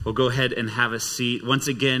Well, go ahead and have a seat. Once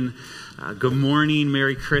again, good morning,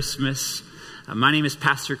 Merry Christmas. My name is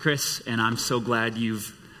Pastor Chris, and I'm so glad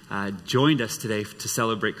you've joined us today to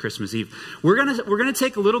celebrate Christmas Eve. We're gonna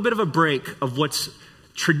take a little bit of a break of what's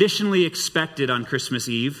traditionally expected on Christmas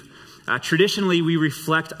Eve. Traditionally, we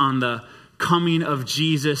reflect on the coming of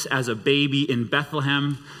Jesus as a baby in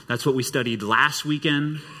Bethlehem. That's what we studied last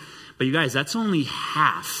weekend. But you guys, that's only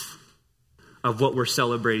half of what we're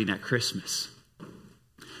celebrating at Christmas.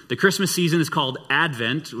 The Christmas season is called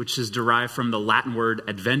Advent, which is derived from the Latin word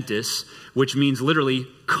adventus, which means literally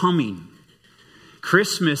coming.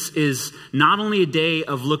 Christmas is not only a day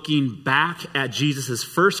of looking back at Jesus'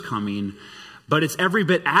 first coming, but it's every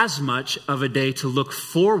bit as much of a day to look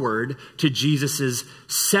forward to Jesus'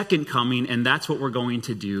 second coming, and that's what we're going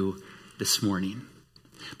to do this morning.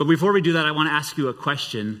 But before we do that, I want to ask you a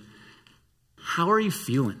question. How are you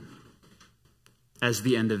feeling as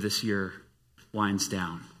the end of this year winds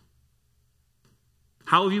down?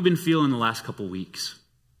 How have you been feeling the last couple weeks?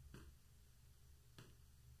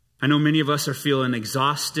 I know many of us are feeling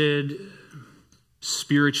exhausted,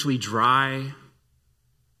 spiritually dry,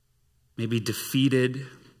 maybe defeated,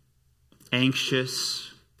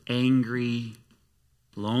 anxious, angry,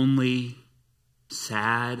 lonely,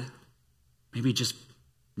 sad, maybe just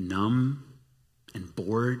numb and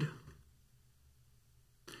bored.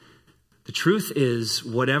 The truth is,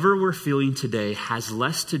 whatever we're feeling today has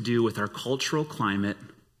less to do with our cultural climate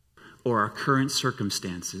or our current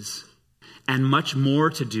circumstances, and much more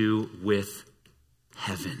to do with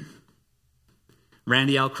heaven.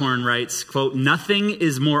 Randy Alcorn writes, quote, "Nothing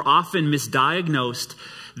is more often misdiagnosed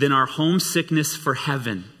than our homesickness for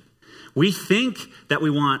heaven. We think that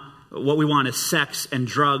what we want is sex and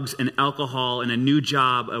drugs and alcohol and a new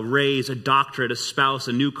job, a raise, a doctorate, a spouse,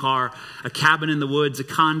 a new car, a cabin in the woods, a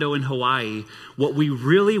condo in Hawaii. What we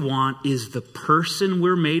really want is the person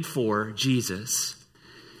we're made for, Jesus,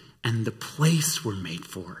 and the place we're made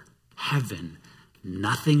for, heaven.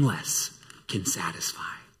 Nothing less can satisfy."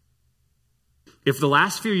 If the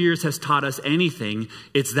last few years has taught us anything,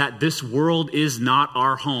 it's that this world is not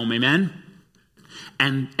our home. Amen?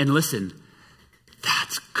 And listen,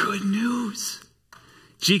 that's good news.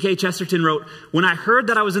 G.K. Chesterton wrote, "When I heard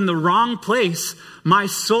that I was in the wrong place, my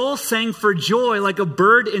soul sang for joy like a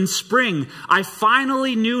bird in spring. I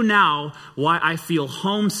finally knew now why I feel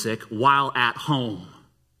homesick while at home."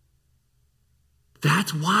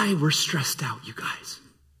 That's why we're stressed out, you guys.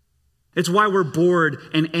 It's why we're bored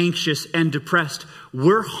and anxious and depressed.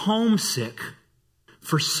 We're homesick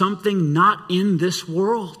for something not in this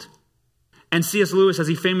world. And C.S. Lewis, as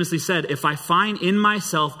he famously said, "If I find in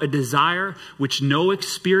myself a desire which no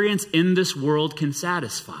experience in this world can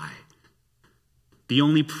satisfy, the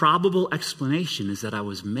only probable explanation is that I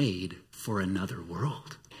was made for another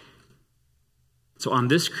world." So on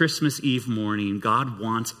this Christmas Eve morning, God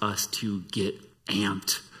wants us to get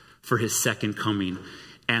amped for his second coming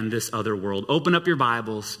and this other world. Open up your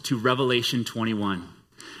Bibles to Revelation 21.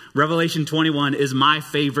 Revelation 21 is my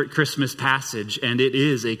favorite Christmas passage, and it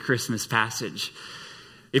is a Christmas passage.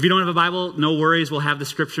 If you don't have a Bible, no worries. We'll have the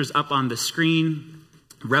scriptures up on the screen.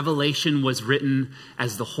 Revelation was written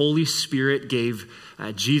as the Holy Spirit gave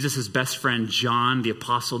Jesus' best friend, John, the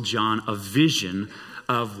Apostle John, a vision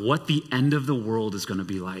of what the end of the world is going to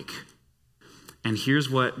be like. And here's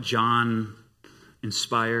what John,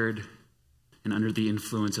 inspired and under the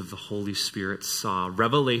influence of the Holy Spirit, saw.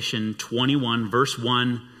 Revelation 21, verse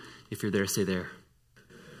 1. If you're there, stay there.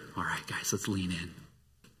 All right, guys, let's lean in.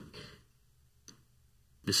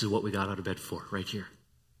 This is what we got out of bed for, right here.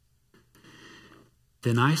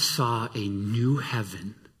 "Then I saw a new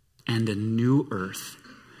heaven and a new earth,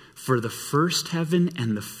 for the first heaven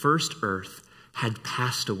and the first earth had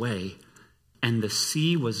passed away, and the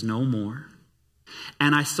sea was no more.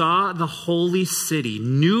 And I saw the holy city,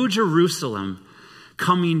 New Jerusalem,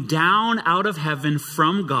 coming down out of heaven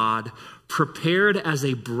from God, prepared as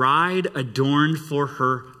a bride adorned for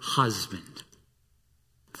her husband."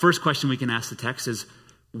 First question we can ask the text is,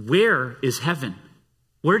 where is heaven?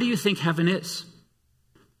 Where do you think heaven is?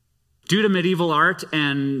 Due to medieval art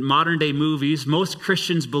and modern day movies, most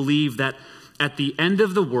Christians believe that at the end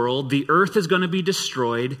of the world, the earth is going to be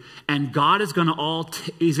destroyed, and God is going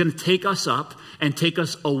to take us up and take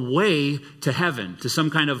us away to heaven, to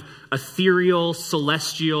some kind of ethereal,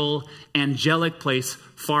 celestial, angelic place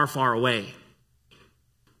far, far away.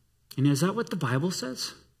 And is that what the Bible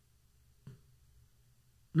says?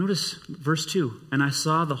 Notice verse 2. "And I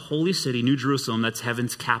saw the holy city, New Jerusalem," that's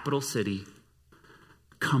heaven's capital city,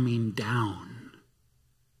 "coming down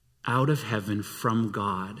out of heaven from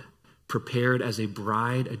God, prepared as a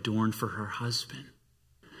bride adorned for her husband."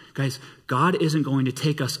 Guys, God isn't going to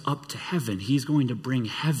take us up to heaven. He's going to bring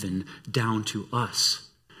heaven down to us,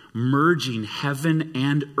 merging heaven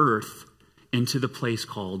and earth into the place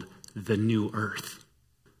called the new earth.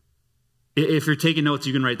 If you're taking notes,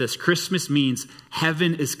 you can write this. Christmas means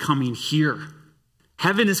heaven is coming here.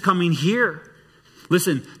 Heaven is coming here.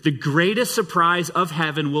 Listen, the greatest surprise of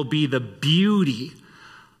heaven will be the beauty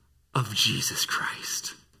of Jesus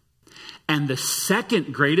Christ. And the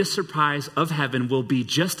second greatest surprise of heaven will be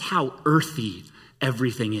just how earthy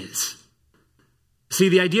everything is. See,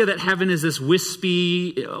 the idea that heaven is this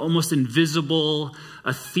wispy, almost invisible,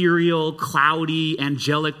 ethereal, cloudy,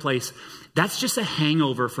 angelic place, that's just a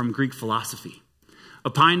hangover from Greek philosophy.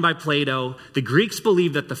 Opined by Plato, the Greeks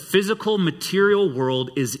believed that the physical, material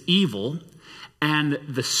world is evil and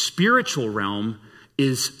the spiritual realm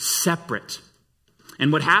is separate.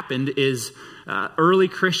 And what happened is early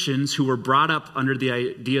Christians who were brought up under the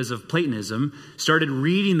ideas of Platonism started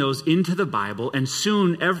reading those into the Bible, and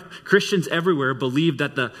soon Christians everywhere believed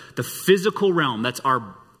that the physical realm, that's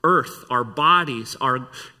our earth, our bodies, our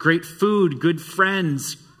great food, good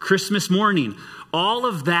friends, Christmas morning, all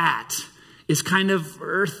of that is kind of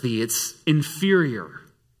earthy. It's inferior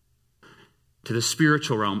to the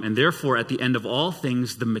spiritual realm. And therefore, at the end of all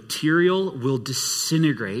things, the material will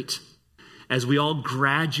disintegrate as we all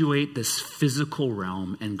graduate this physical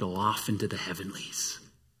realm and go off into the heavenlies.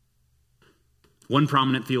 One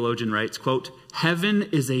prominent theologian writes, quote, "Heaven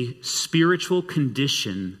is a spiritual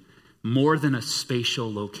condition more than a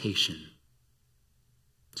spatial location."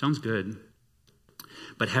 Sounds good.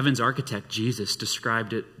 But heaven's architect, Jesus,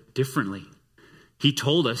 described it differently. He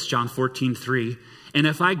told us, John 14:3, "And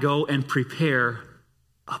if I go and prepare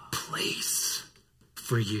a place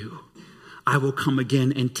for you, I will come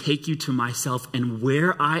again and take you to myself, and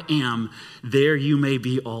where I am, there you may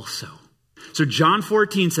be also." So John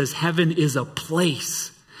 14 says heaven is a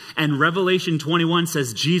place. And Revelation 21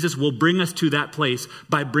 says Jesus will bring us to that place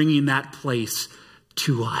by bringing that place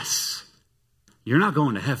to us. You're not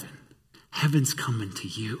going to heaven. Heaven's coming to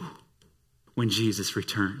you when Jesus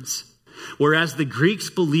returns. Whereas the Greeks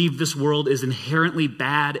believed this world is inherently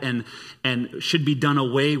bad and should be done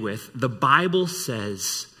away with, the Bible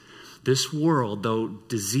says this world, though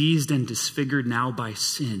diseased and disfigured now by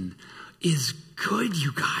sin, is good,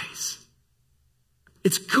 you guys.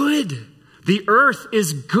 It's good. The earth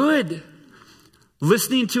is good.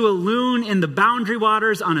 Listening to a loon in the Boundary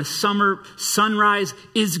Waters on a summer sunrise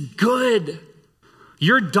is good.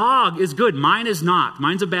 Your dog is good. Mine is not.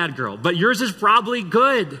 Mine's a bad girl. But yours is probably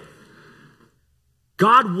good.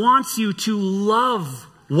 God wants you to love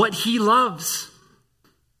what he loves.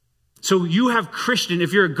 So you have Christian,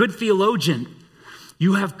 if you're a good theologian,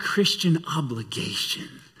 you have Christian obligation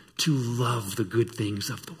to love the good things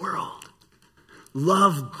of the world.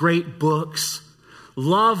 Love great books.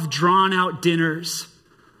 Love drawn out dinners.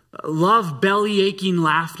 Love belly aching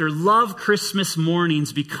laughter. Love Christmas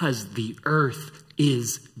mornings because the earth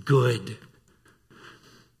is good.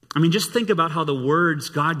 I mean, just think about how the words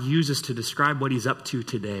God uses to describe what he's up to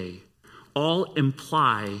today all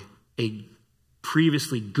imply a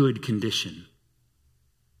previously good condition.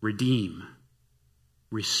 Redeem,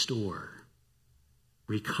 restore,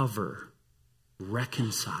 recover,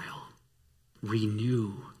 reconcile,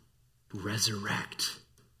 renew, resurrect.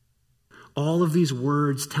 All of these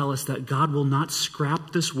words tell us that God will not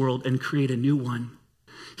scrap this world and create a new one.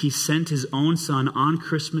 He sent his own son on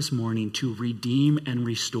Christmas morning to redeem and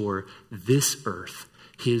restore this earth,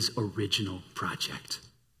 his original project.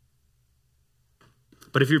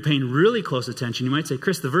 But if you're paying really close attention, you might say,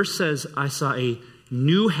 Chris, the verse says, I saw a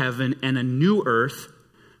new heaven and a new earth,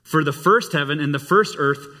 for the first heaven and the first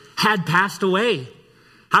earth had passed away.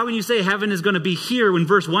 How can you say heaven is going to be here when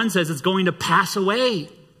verse 1 says it's going to pass away?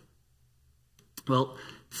 Well,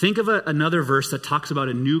 think of another verse that talks about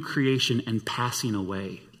a new creation and passing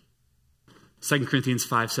away. 2 Corinthians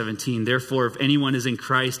 5:17, therefore, if anyone is in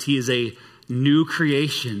Christ, he is a new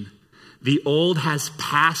creation. The old has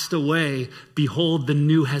passed away. Behold, the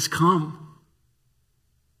new has come.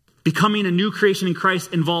 Becoming a new creation in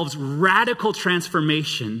Christ involves radical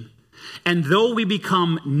transformation. And though we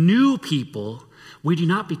become new people, we do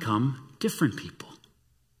not become different people.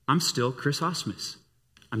 I'm still Chris Osmus.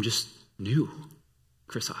 I'm just new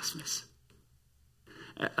Chris Osmus.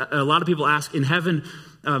 A lot of people ask, in heaven,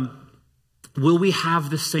 will we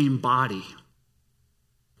have the same body?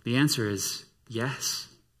 The answer is yes.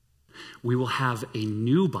 We will have a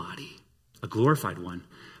new body, a glorified one,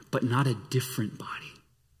 but not a different body.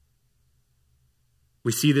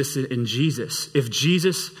 We see this in Jesus.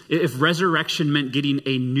 If resurrection meant getting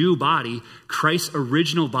a new body, Christ's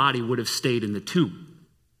original body would have stayed in the tomb.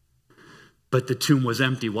 But the tomb was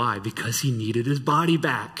empty. Why? Because he needed his body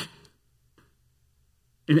back.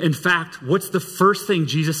 In fact, what's the first thing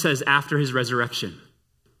Jesus says after his resurrection?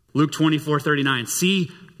 Luke 24:39.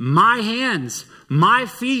 See my hands, my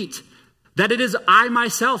feet, that it is I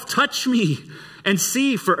myself. Touch me and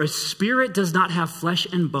see, for a spirit does not have flesh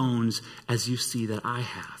and bones as you see that I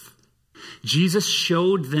have. Jesus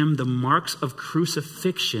showed them the marks of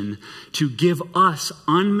crucifixion to give us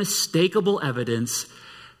unmistakable evidence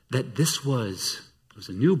that this was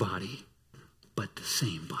a new body, but the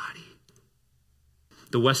same body.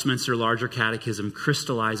 The Westminster Larger Catechism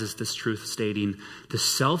crystallizes this truth, stating, the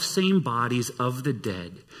self-same bodies of the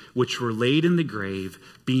dead, which were laid in the grave,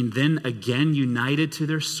 being then again united to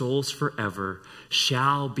their souls forever,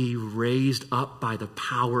 shall be raised up by the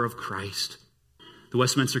power of Christ. The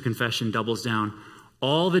Westminster Confession doubles down,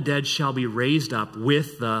 all the dead shall be raised up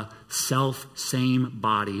with the self-same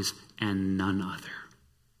bodies and none other.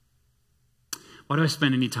 Why do I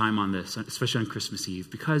spend any time on this, especially on Christmas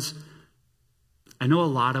Eve? Because I know a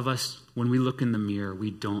lot of us, when we look in the mirror,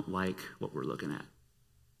 we don't like what we're looking at.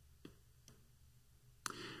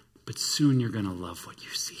 But soon you're going to love what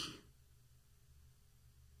you see.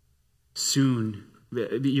 Soon,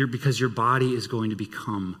 because your body is going to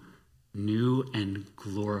become new and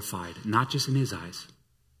glorified, not just in his eyes,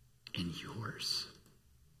 in yours.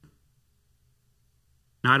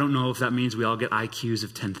 Now, I don't know if that means we all get IQs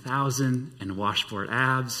of 10,000 and washboard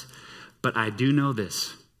abs, but I do know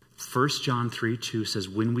this. 1 John 3:2 says,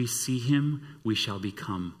 when we see him, we shall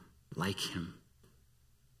become like him.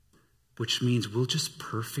 Which means we'll just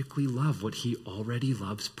perfectly love what he already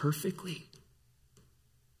loves perfectly.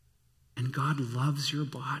 And God loves your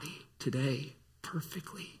body today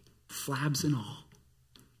perfectly, flabs and all.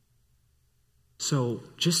 So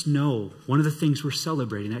just know, one of the things we're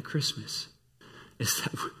celebrating at Christmas is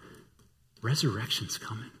that resurrection's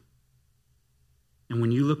coming. And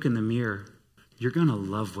when you look in the mirror, you're going to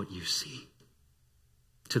love what you see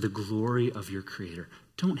to the glory of your Creator.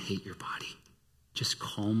 Don't hate your body. Just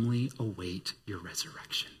calmly await your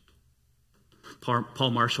resurrection.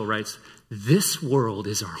 Paul Marshall writes, this world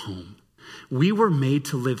is our home. We were made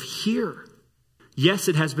to live here. Yes,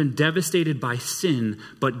 it has been devastated by sin,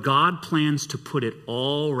 but God plans to put it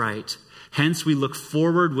all right. Hence, we look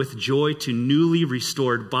forward with joy to newly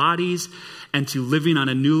restored bodies and to living on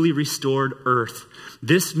a newly restored earth.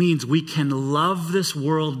 This means we can love this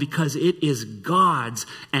world because it is God's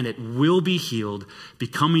and it will be healed,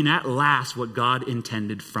 becoming at last what God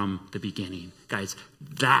intended from the beginning. Guys,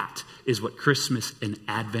 that is what Christmas and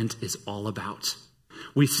Advent is all about.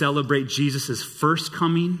 We celebrate Jesus' first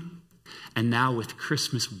coming, and now with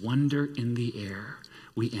Christmas wonder in the air,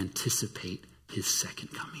 we anticipate his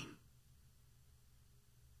second coming.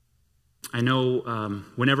 I know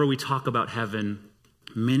whenever we talk about heaven,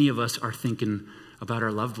 many of us are thinking about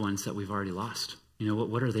our loved ones that we've already lost. You know,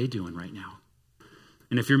 what are they doing right now?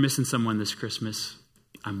 And if you're missing someone this Christmas,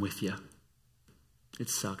 I'm with you. It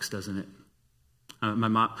sucks, doesn't it? My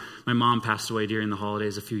mom passed away during the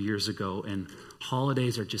holidays a few years ago, and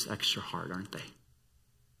holidays are just extra hard, aren't they?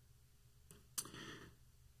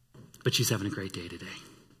 But she's having a great day today.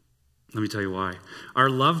 Let me tell you why. Our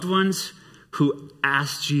loved ones who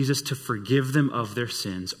asked Jesus to forgive them of their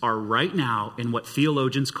sins are right now in what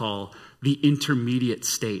theologians call the intermediate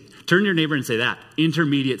state. Turn to your neighbor and say that,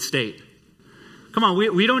 intermediate state. Come on,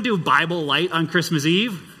 we don't do Bible light on Christmas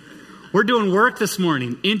Eve. We're doing work this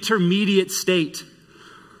morning, intermediate state.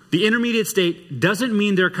 The intermediate state doesn't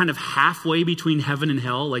mean they're kind of halfway between heaven and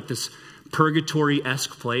hell, like this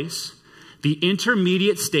purgatory-esque place. The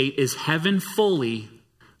intermediate state is heaven fully,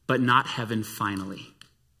 but not heaven finally.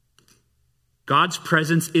 God's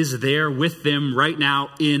presence is there with them right now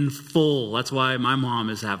in full. That's why my mom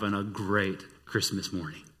is having a great Christmas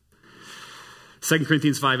morning. 2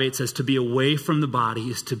 Corinthians 5:8 says, to be away from the body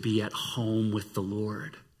is to be at home with the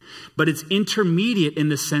Lord. But it's intermediate in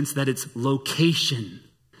the sense that its location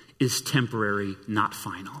is temporary, not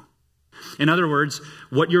final. In other words,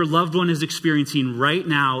 what your loved one is experiencing right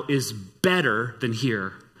now is better than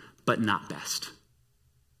here, but not best.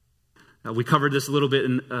 We covered this a little bit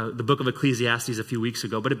in the book of Ecclesiastes a few weeks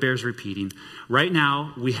ago, but it bears repeating. Right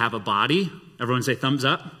now, we have a body. Everyone say thumbs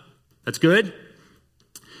up. That's good.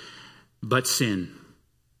 But sin,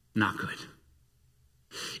 not good.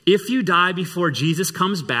 If you die before Jesus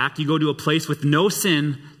comes back, you go to a place with no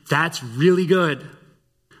sin, that's really good.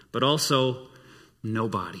 But also, no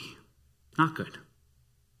body. Not good.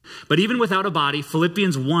 But even without a body,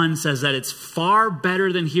 Philippians 1 says that it's far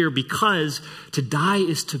better than here because to die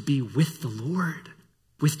is to be with the Lord,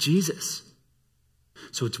 with Jesus.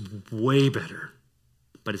 So it's way better,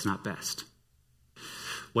 but it's not best.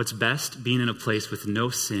 What's best? Being in a place with no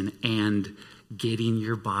sin and getting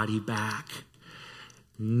your body back.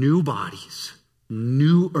 New bodies,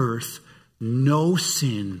 new earth, no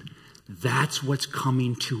sin. That's what's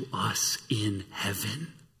coming to us in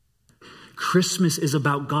heaven. Christmas is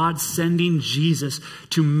about God sending Jesus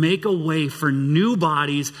to make a way for new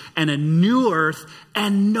bodies and a new earth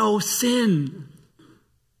and no sin.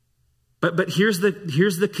 But here's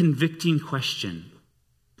the convicting question.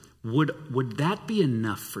 Would that be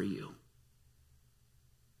enough for you?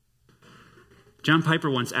 John Piper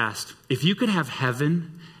once asked, if you could have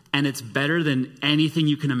heaven and it's better than anything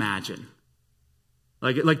you can imagine.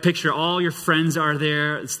 Like picture all your friends are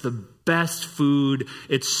there. It's the best food.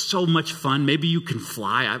 It's so much fun. Maybe you can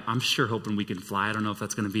fly. I'm sure hoping we can fly. I don't know if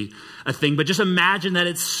that's going to be a thing. But just imagine that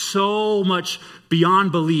it's so much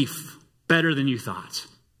beyond belief better than you thought.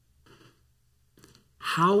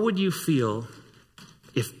 How would you feel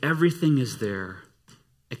if everything is there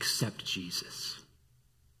except Jesus?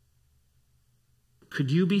 Could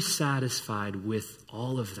you be satisfied with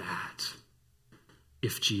all of that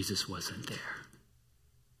if Jesus wasn't there?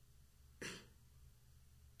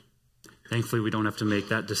 Thankfully, we don't have to make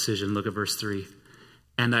that decision. Look at verse 3.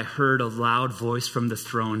 And I heard a loud voice from the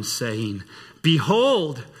throne saying,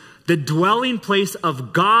 behold, the dwelling place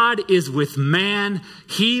of God is with man.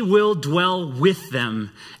 He will dwell with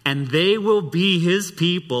them, and they will be his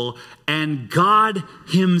people. And God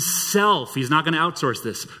himself, he's not going to outsource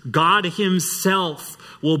this, God himself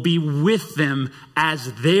will be with them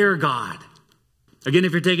as their God. Again,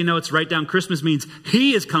 if you're taking notes, write down Christmas means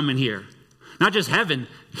he is coming here. Not just heaven,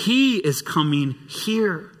 he is coming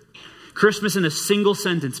here. Christmas in a single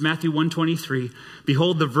sentence, Matthew 1:23.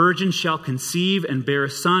 Behold, the virgin shall conceive and bear a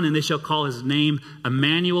son, and they shall call his name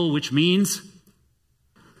Emmanuel, which means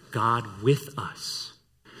God with us.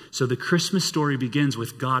 So the Christmas story begins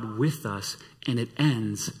with God with us, and it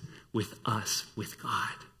ends with us with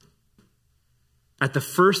God. At the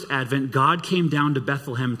first Advent, God came down to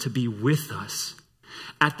Bethlehem to be with us.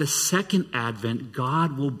 At the second Advent,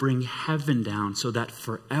 God will bring heaven down so that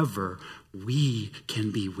forever we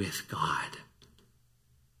can be with God.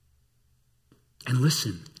 And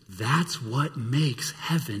listen, that's what makes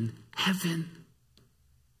heaven heaven.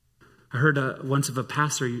 I heard once of a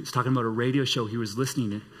pastor, he was talking about a radio show he was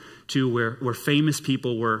listening to where famous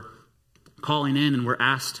people were calling in and were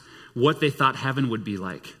asked what they thought heaven would be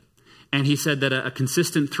like. And he said that a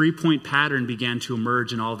consistent 3-point pattern began to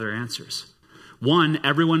emerge in all their answers. 1,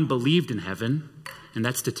 everyone believed in heaven, and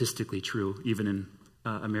that's statistically true, even in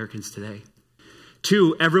Americans today.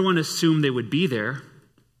 2, everyone assumed they would be there.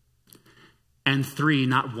 And 3,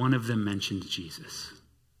 not one of them mentioned Jesus.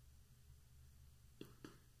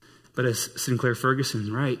 But as Sinclair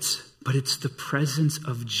Ferguson writes, but it's the presence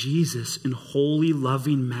of Jesus in holy,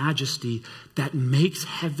 loving majesty that makes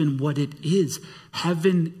heaven what it is.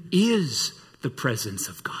 Heaven is the presence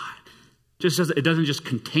of God. It doesn't just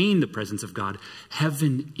contain the presence of God.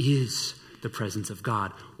 Heaven is the presence of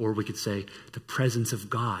God. Or we could say the presence of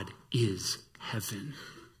God is heaven.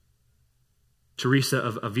 Teresa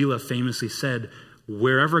of Avila famously said,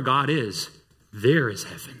 wherever God is, there is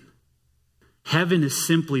heaven. Heaven is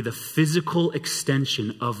simply the physical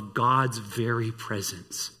extension of God's very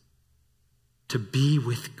presence. To be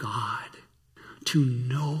with God, to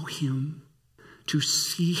know him, to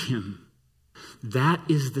see him. That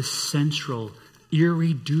is the central,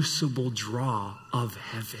 irreducible draw of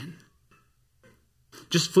heaven.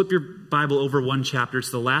 Just flip your Bible over one chapter.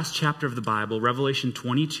 It's the last chapter of the Bible, Revelation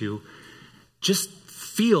 22. Just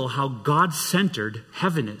feel how God-centered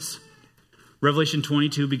heaven is. Revelation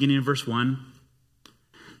 22, beginning in verse 1.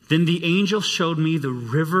 Then the angel showed me the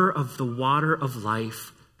river of the water of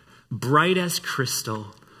life, bright as crystal,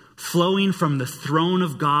 flowing from the throne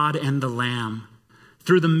of God and the Lamb.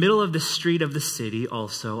 Through the middle of the street of the city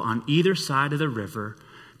also, on either side of the river,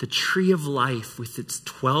 the tree of life with its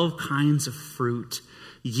 12 kinds of fruit,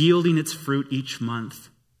 yielding its fruit each month.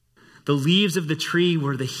 The leaves of the tree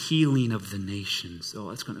were the healing of the nations. Oh,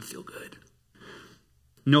 that's going to feel good.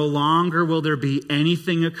 No longer will there be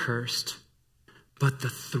anything accursed, but the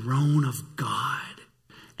throne of God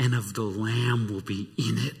and of the Lamb will be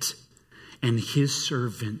in it. And his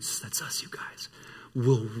servants, that's us, you guys,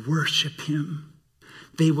 will worship him.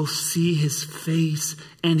 They will see his face,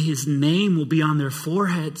 and his name will be on their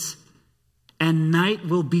foreheads. And night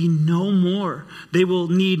will be no more. They will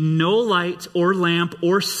need no light or lamp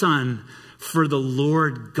or sun, for the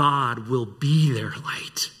Lord God will be their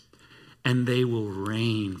light, and they will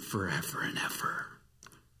reign forever and ever.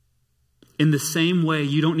 In the same way,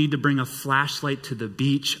 you don't need to bring a flashlight to the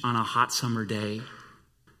beach on a hot summer day.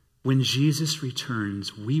 When Jesus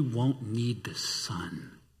returns, we won't need the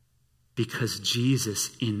sun because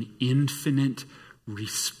Jesus, in infinite,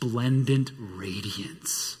 resplendent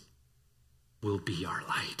radiance, will be our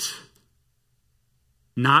light.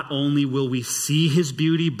 Not only will we see his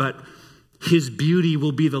beauty, but his beauty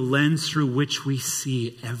will be the lens through which we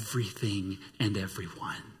see everything and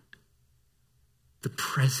everyone. The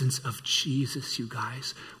presence of Jesus, you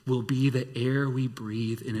guys, will be the air we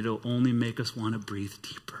breathe, and it'll only make us want to breathe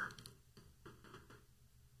deeper.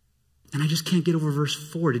 And I just can't get over verse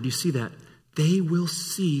 4. Did you see that? They will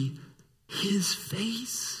see his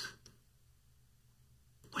face.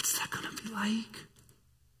 What's that going to be like?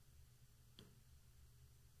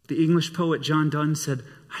 The English poet John Donne said,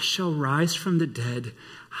 I shall rise from the dead.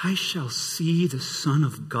 I shall see the Son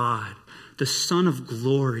of God, the Son of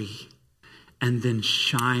glory, and then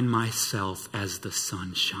shine myself as the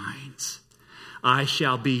sun shines. I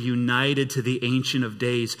shall be united to the Ancient of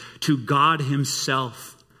Days, to God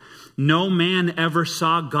himself. No man ever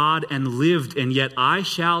saw God and lived, and yet I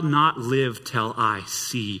shall not live till I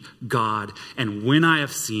see God. And when I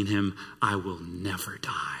have seen him, I will never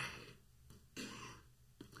die.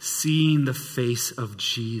 Seeing the face of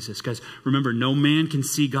Jesus. Guys, remember, no man can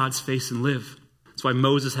see God's face and live. That's why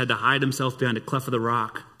Moses had to hide himself behind a cleft of the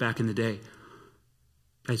rock back in the day.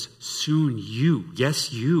 Guys, soon you,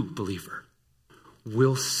 yes you, believer,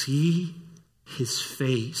 will see his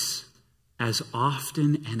face as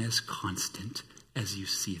often and as constant as you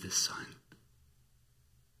see the sun.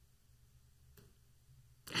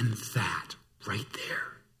 And that right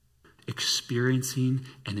there, experiencing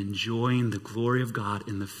and enjoying the glory of God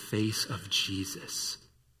in the face of Jesus,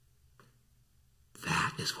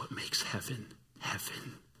 that is what makes heaven,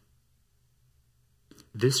 heaven.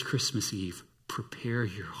 This Christmas Eve, prepare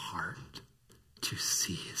your heart to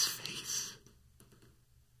see his face.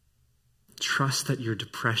 Trust that your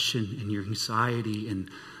depression and your anxiety and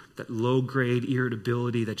that low-grade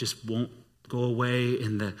irritability that just won't go away,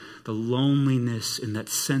 and the loneliness and that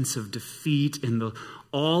sense of defeat and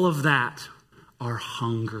all of that are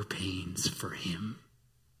hunger pains for him.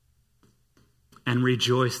 And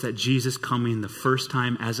rejoice that Jesus coming the first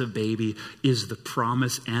time as a baby is the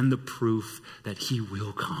promise and the proof that he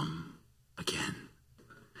will come again.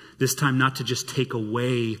 This time not to just take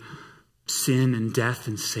away sin and death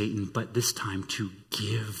and Satan, but this time to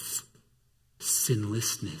give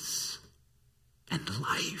sinlessness and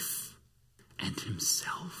life and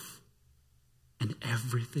himself and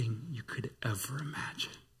everything you could ever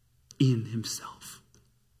imagine in himself.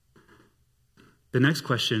 The next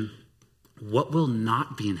question, what will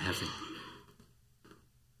not be in heaven?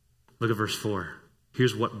 Look at verse 4.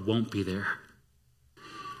 Here's what won't be there.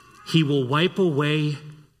 He will wipe away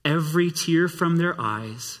every tear from their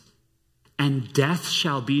eyes, and death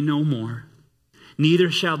shall be no more.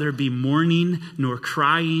 Neither shall there be mourning, nor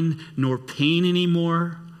crying, nor pain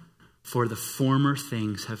anymore, for the former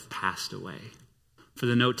things have passed away. For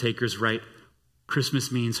the note takers, right?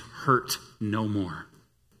 Christmas means hurt no more.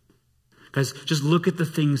 Guys, just look at the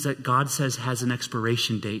things that God says has an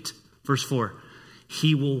expiration date. Verse 4,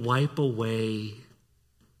 he will wipe away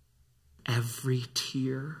every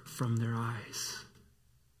tear from their eyes.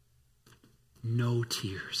 No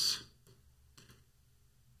tears.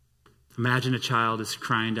 Imagine a child is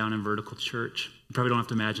crying down in vertical church. You probably don't have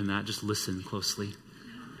to imagine that. Just listen closely.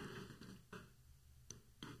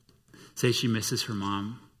 Say she misses her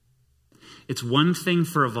mom. It's one thing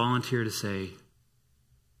for a volunteer to say,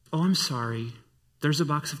 oh, I'm sorry. There's a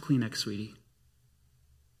box of Kleenex, sweetie.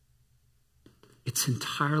 It's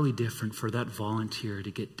entirely different for that volunteer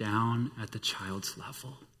to get down at the child's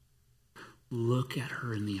level, look at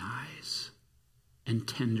her in the eyes, and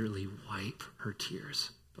tenderly wipe her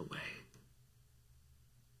tears away.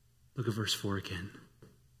 Look at verse 4 again.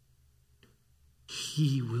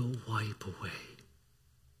 He will wipe away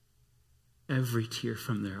every tear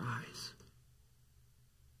from their eyes.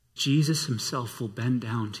 Jesus himself will bend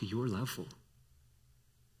down to your level.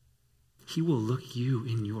 He will look you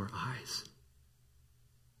in your eyes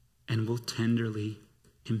and will tenderly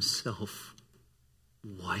himself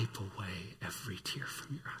wipe away every tear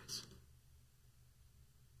from your eyes.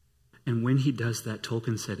 And when he does that,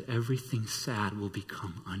 Tolkien said, everything sad will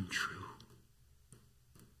become untrue.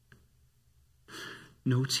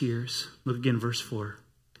 No tears. Look again, verse 4.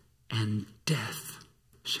 And death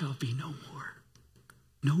shall be no more.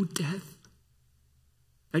 No death.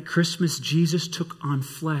 At Christmas, Jesus took on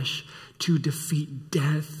flesh to defeat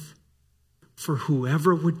death for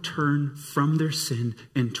whoever would turn from their sin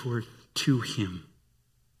and toward to him.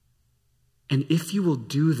 And if you will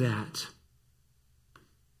do that,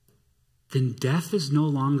 then death is no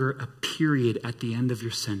longer a period at the end of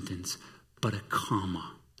your sentence, but a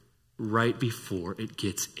comma right before it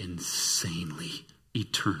gets insanely,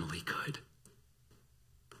 eternally good.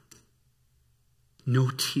 No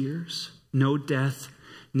tears, no death,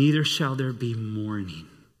 neither shall there be mourning.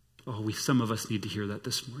 Oh, some of us need to hear that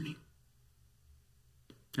this morning.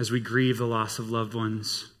 As we grieve the loss of loved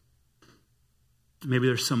ones, maybe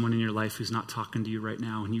there's someone in your life who's not talking to you right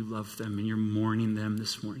now and you love them and you're mourning them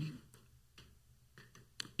this morning.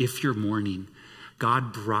 If you're mourning,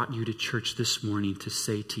 God brought you to church this morning to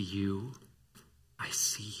say to you, I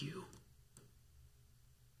see you.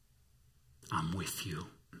 I'm with you.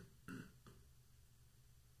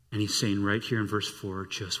 And he's saying right here in verse 4,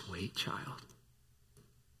 just wait, child.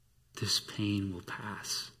 This pain will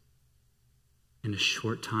pass. In a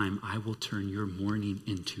short time, I will turn your mourning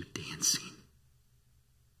into dancing.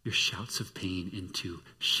 Your shouts of pain into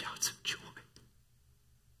shouts of joy.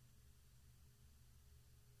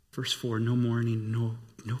 Verse 4, no mourning,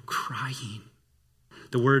 no crying.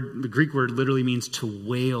 The Greek word literally means to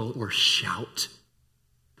wail or shout.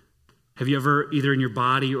 Have you ever, either in your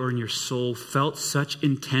body or in your soul, felt such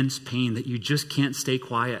intense pain that you just can't stay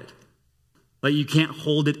quiet? Like you can't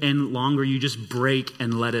hold it in longer, you just break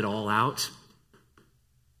and let it all out?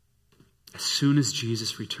 As soon as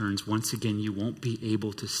Jesus returns, once again, you won't be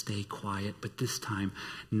able to stay quiet, but this time,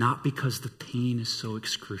 not because the pain is so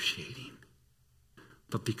excruciating,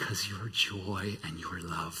 but because your joy and your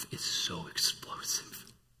love is so explosive.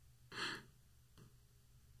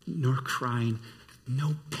 Nor crying,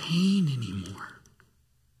 no pain anymore.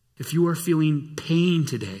 If you are feeling pain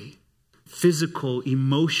today, physical,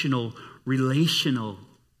 emotional, relational,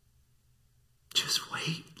 just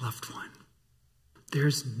wait, loved one.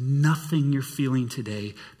 There's nothing you're feeling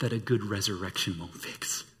today that a good resurrection won't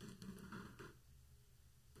fix.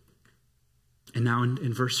 And now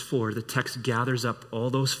in verse 4, the text gathers up all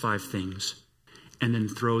those 5 things and then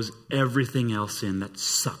throws everything else in that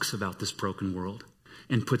sucks about this broken world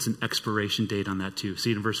and puts an expiration date on that too.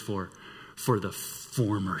 See it in verse 4. For the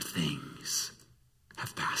former things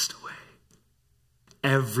have passed away.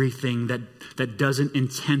 Everything that doesn't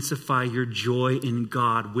intensify your joy in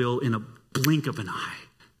God will, in a blink of an eye,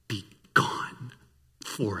 be gone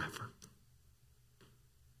forever.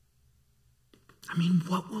 I mean,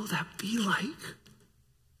 what will that be like?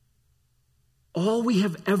 All we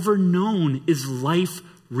have ever known is life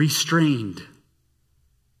restrained.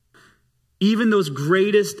 Even those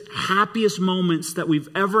greatest, happiest moments that we've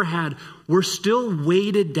ever had were still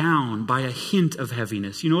weighted down by a hint of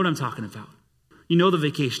heaviness. You know what I'm talking about. You know the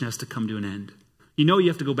vacation has to come to an end. You know you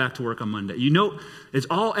have to go back to work on Monday. You know it's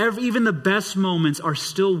all, even the best moments are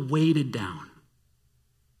still weighted down.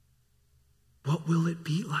 What will it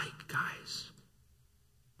be like, guys?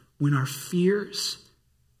 When our fears,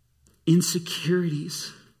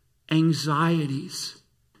 insecurities, anxieties,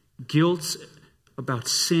 guilt about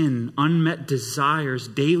sin, unmet desires,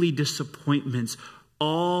 daily disappointments,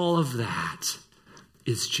 all of that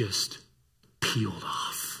is just peeled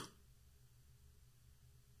off.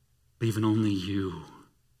 Leaving only you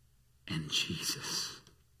and Jesus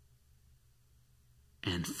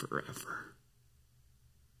and forever.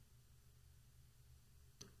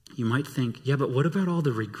 You might think, yeah, but what about all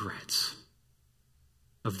the regrets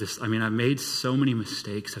of this? I mean, I've made so many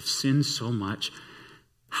mistakes. I've sinned so much.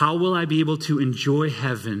 How will I be able to enjoy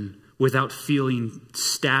heaven without feeling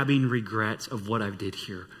stabbing regrets of what I did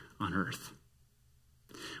here on earth?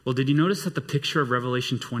 Well, did you notice that the picture of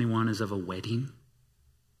Revelation 21 is of a wedding?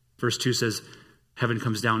 Verse 2 says, heaven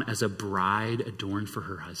comes down as a bride adorned for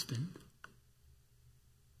her husband.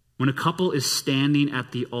 When a couple is standing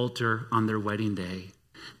at the altar on their wedding day,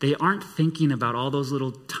 they aren't thinking about all those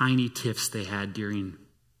little tiny tiffs they had during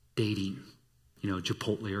dating,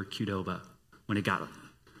 Chipotle or Qdoba, when it got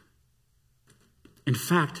them. In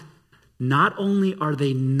fact, not only are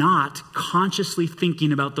they not consciously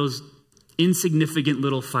thinking about those insignificant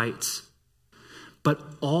little fights, but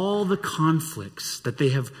all the conflicts that they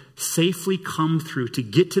have safely come through to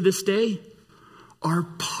get to this day are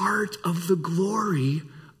part of the glory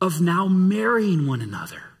of now marrying one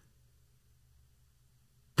another.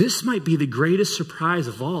 This might be the greatest surprise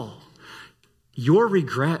of all. Your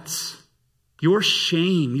regrets, your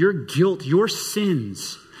shame, your guilt, your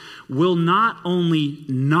sins will not only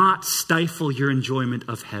not stifle your enjoyment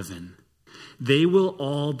of heaven, they will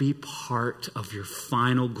all be part of your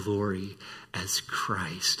final glory as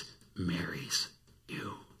Christ marries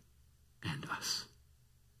you and us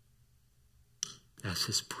as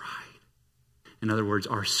his bride. In other words,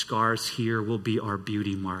 our scars here will be our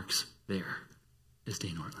beauty marks there, as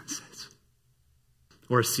Dane Ortland says.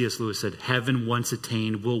 Or as C.S. Lewis said, heaven once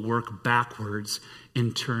attained will work backwards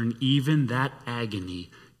and turn even that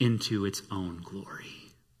agony into its own glory.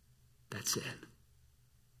 sets in.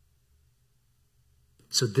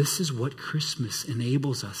 So this is what Christmas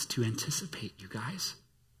enables us to anticipate, you guys.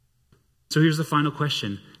 So here's the final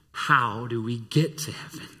question. How do we get to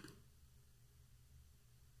heaven?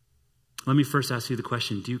 Let me first ask you the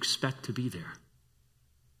question, do you expect to be there?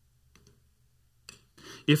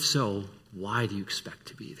 If so, why do you expect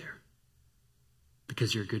to be there?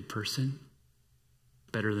 Because you're a good person?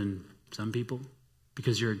 Better than some people?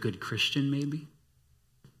 Because you're a good Christian, maybe?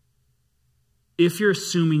 If you're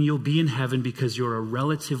assuming you'll be in heaven because you're a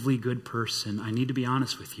relatively good person, I need to be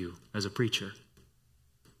honest with you as a preacher.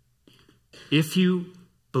 If you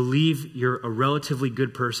believe you're a relatively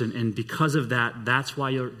good person and because of that, that's why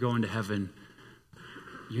you're going to heaven,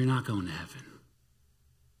 you're not going to heaven.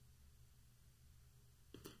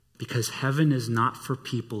 Because heaven is not for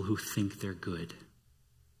people who think they're good.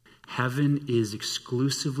 Heaven is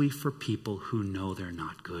exclusively for people who know they're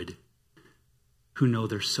not good, who know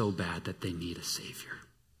they're so bad that they need a Savior.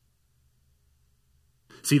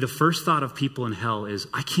 See, the first thought of people in hell is,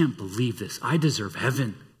 I can't believe this. I deserve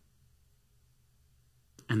heaven.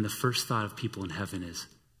 And the first thought of people in heaven is,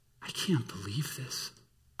 I can't believe this.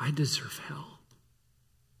 I deserve hell.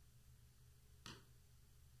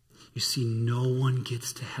 You see, no one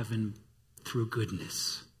gets to heaven through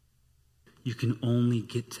goodness. You can only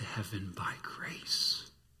get to heaven by grace.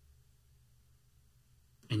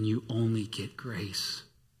 And you only get grace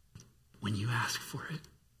when you ask for it.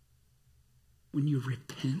 When you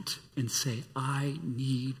repent and say, I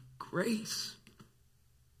need grace.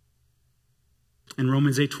 And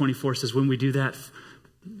Romans 8:24 says, when we do that,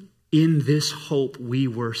 in this hope we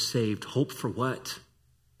were saved. Hope for what?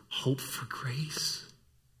 Hope for grace.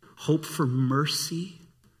 Hope for mercy.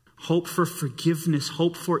 Hope for forgiveness.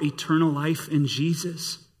 Hope for eternal life in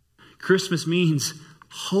Jesus. Christmas means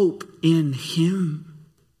hope in Him.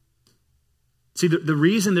 See, the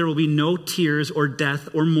reason there will be no tears or death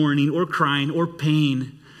or mourning or crying or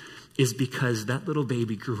pain is because that little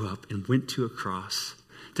baby grew up and went to a cross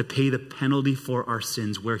to pay the penalty for our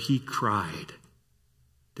sins, where He cried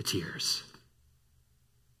the tears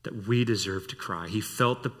that we deserve to cry. He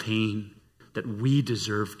felt the pain that we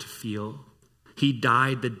deserve to feel. He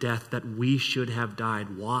died the death that we should have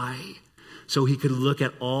died. Why? So He could look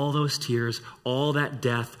at all those tears, all that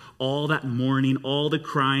death, all that mourning, all the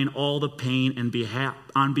crying, all the pain, and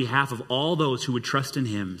on behalf of all those who would trust in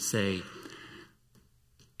Him, say,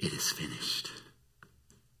 it is finished.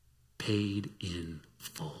 Paid in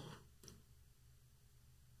full.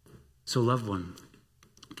 So, loved one,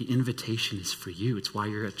 the invitation is for you. It's why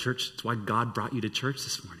you're at church. It's why God brought you to church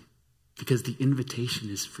this morning. Because the invitation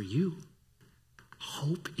is for you.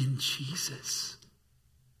 Hope in Jesus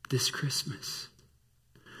this Christmas.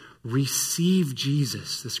 Receive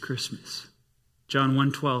Jesus this Christmas. John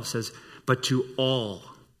 1:12 says, but to all,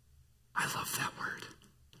 I love that word,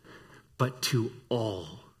 but to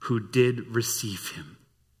all who did receive Him,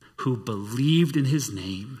 who believed in His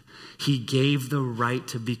name, He gave the right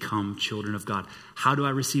to become children of God. How do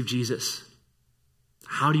I receive Jesus?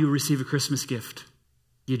 How do you receive a Christmas gift?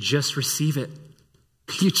 You just receive it.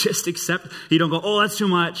 You just accept. You don't go, oh, that's too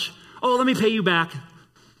much. Oh, let me pay you back.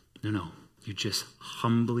 No. You just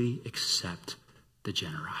humbly accept the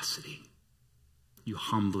generosity. You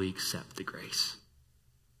humbly accept the grace.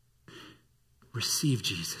 Receive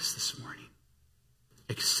Jesus this morning.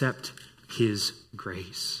 Accept His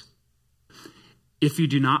grace. If you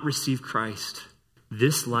do not receive Christ,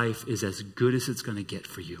 this life is as good as it's going to get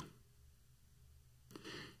for you.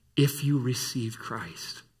 If you receive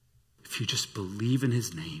Christ, if you just believe in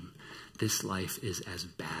His name, this life is as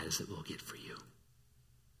bad as it will get for you.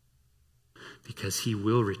 Because He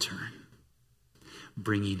will return,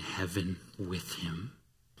 bringing heaven with Him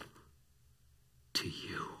to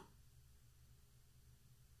you.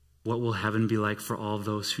 What will heaven be like for all of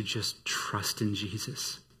those who just trust in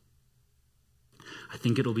Jesus? I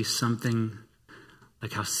think it'll be something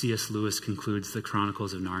like how C.S. Lewis concludes the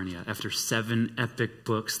Chronicles of Narnia. After 7 epic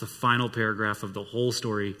books, the final paragraph of the whole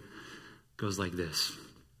story goes like this.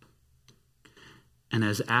 And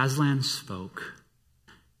as Aslan spoke,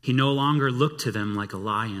 he no longer looked to them like a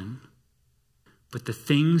lion, but the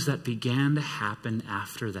things that began to happen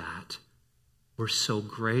after that were so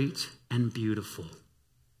great and beautiful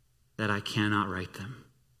that I cannot write them.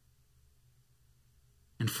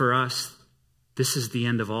 And for us, this is the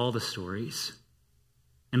end of all the stories.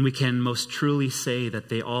 And we can most truly say that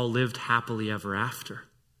they all lived happily ever after.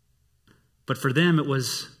 But for them, it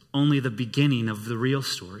was only the beginning of the real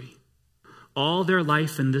story. All their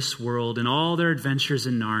life in this world and all their adventures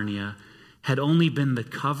in Narnia had only been the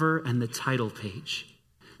cover and the title page.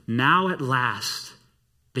 Now at last,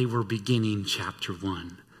 they were beginning chapter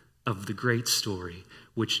 1 of the great story,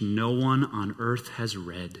 which no one on earth has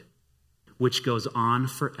read, which goes on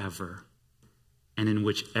forever, and in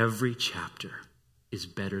which every chapter is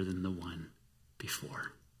better than the one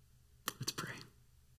before.